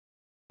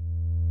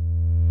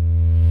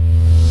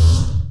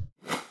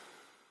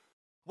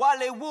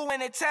Hollywood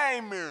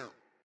Entertainment.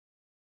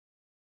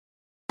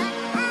 Yeah.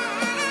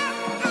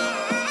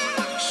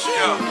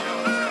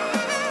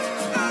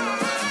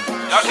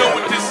 Y'all know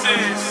what this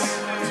is.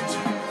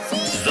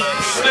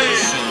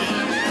 Sliz.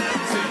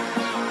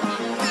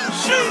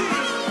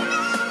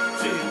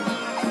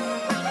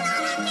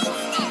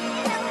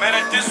 Man,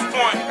 at this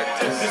point,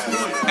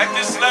 at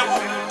this level,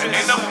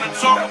 ain't nothing to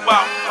talk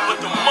about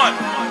but the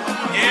money.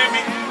 You hear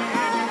me?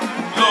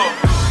 Look,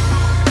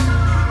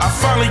 I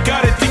finally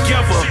got it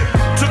together.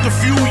 Took a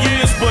few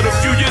years, but a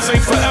few years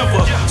ain't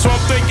forever. So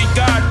I'm thanking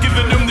God,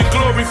 giving him the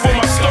glory for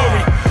my story.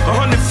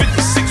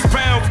 156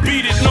 pounds,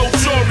 beat it, no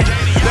Tory.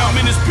 Now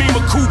I'm in this Beamer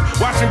coupe,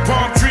 watching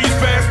palm trees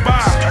pass by.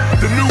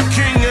 The new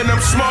king, and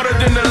I'm smarter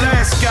than the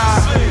last guy.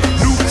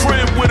 New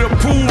crib with a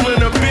pool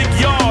and a big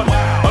yard.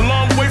 A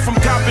long way from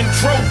copping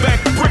throwback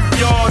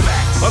brickyard.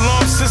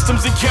 Alarm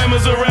systems and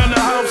cameras around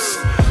the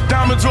house.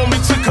 Diamonds on me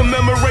to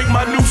commemorate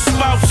my new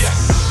spouse.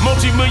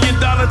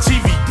 Multi-million-dollar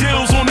TV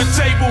deals on the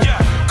table.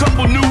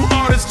 Couple new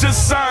artists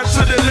just signed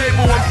to the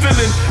label. I'm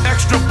feeling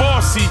extra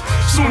bossy.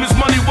 Soon as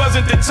money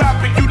wasn't the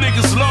topic, you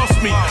niggas lost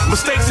me.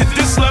 Mistakes at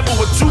this level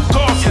were too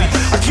costly.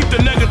 I keep the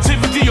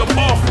negativity up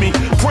off me.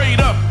 Prayed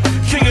up,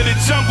 king of the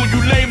jungle,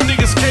 you lame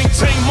niggas can't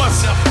tame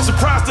us.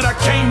 Surprised that I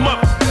came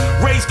up.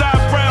 Raised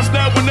eyebrows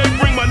now when they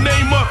bring my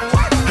name up.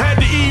 Had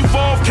to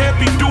evolve, can't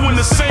be doing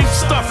the same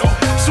stuff.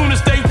 Soon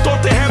as they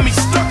thought they had me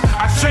stuck,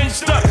 I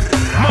changed up.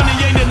 Money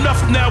ain't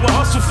enough now, I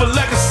hustle for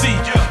legacy.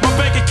 My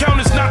bank account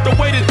is not the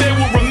way that they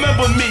will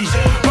remember me.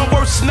 My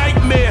worst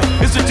nightmare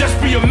is to just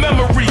be a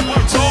memory.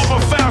 So all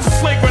my fouls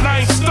flagrant,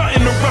 I ain't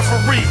stunting the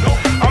referee.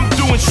 I'm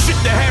doing shit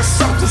that has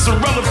substance and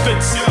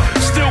relevance.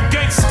 Still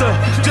gangster,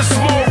 just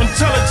more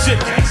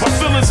intelligent. My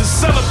feelings is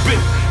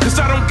celibate,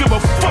 cause I don't give a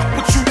fuck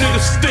what you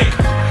niggas think.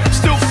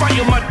 Still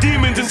fighting my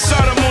demons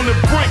inside, I'm on the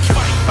brink.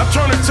 I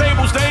turn the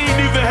tables, they